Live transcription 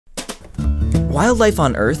wildlife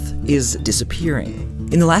on Earth is disappearing.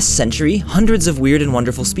 In the last century, hundreds of weird and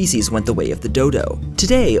wonderful species went the way of the dodo.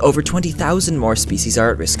 Today, over 20,000 more species are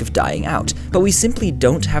at risk of dying out, but we simply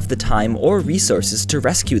don't have the time or resources to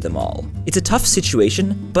rescue them all. It's a tough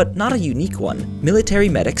situation, but not a unique one. Military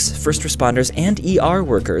medics, first responders, and ER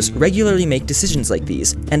workers regularly make decisions like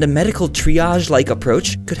these, and a medical triage-like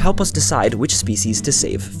approach could help us decide which species to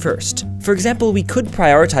save first. For example, we could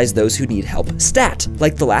prioritize those who need help stat,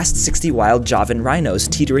 like the last 60 wild Javan rhinos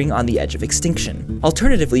teetering on the edge of extinction.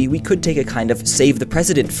 Alternatively, we could take a kind of save the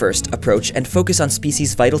president first approach and focus on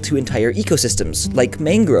species vital to entire ecosystems, like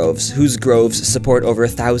mangroves, whose groves support over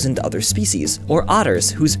 1,000 other species, or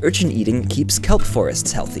otters, whose urchin eating keeps kelp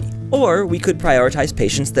forests healthy. Or we could prioritize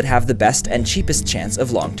patients that have the best and cheapest chance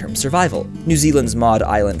of long-term survival. New Zealand's Maud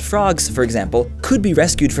Island frogs, for example, could be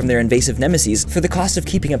rescued from their invasive nemesis for the cost of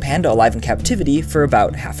keeping a panda alive in captivity for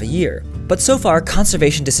about half a year. But so far,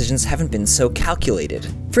 conservation decisions haven't been so calculated.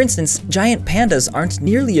 For instance, giant pandas aren't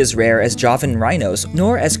nearly as rare as Javan rhinos,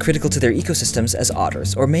 nor as critical to their ecosystems as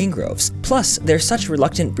otters or mangroves. Plus, they're such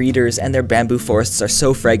reluctant breeders and their bamboo forests are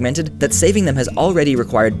so fragmented that saving them has already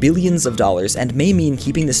required billions of dollars and may mean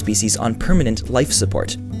keeping the species on permanent life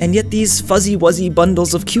support. And yet these fuzzy-wuzzy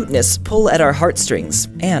bundles of cuteness pull at our heartstrings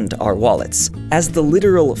and our wallets. As the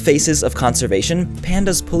literal faces of conservation,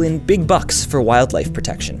 pandas pull in big bucks for wildlife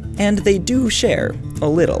protection. And they do share a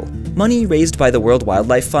little. Money raised by the World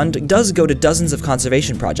Wildlife Fund does go to dozens of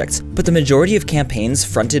conservation projects, but the majority of campaigns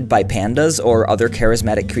fronted by pandas or other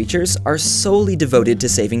charismatic creatures are solely devoted to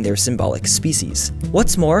saving their symbolic species.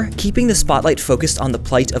 What's more, keeping the spotlight focused on the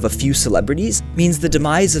plight of a few celebrities means the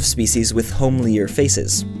demise of species with homelier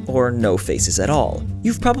faces, or no faces at all.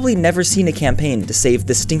 You've probably never seen a campaign to save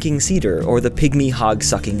the stinking cedar or the pygmy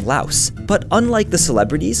hog-sucking louse. But unlike the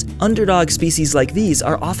celebrities, underdog species like these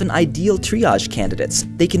are often ideal triage candidates.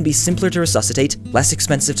 They can be simpler to resuscitate, less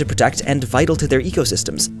expensive to protect, and vital to their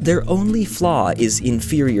ecosystems. Their only flaw is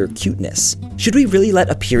inferior cuteness. Should we really let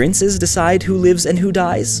appearances decide who lives and who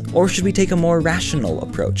dies? Or should we take a more rational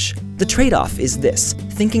approach? The trade-off is this.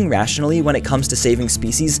 Thinking rationally when it comes to saving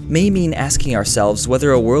species may mean asking ourselves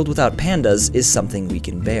whether a world without pandas is something we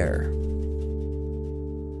can bear.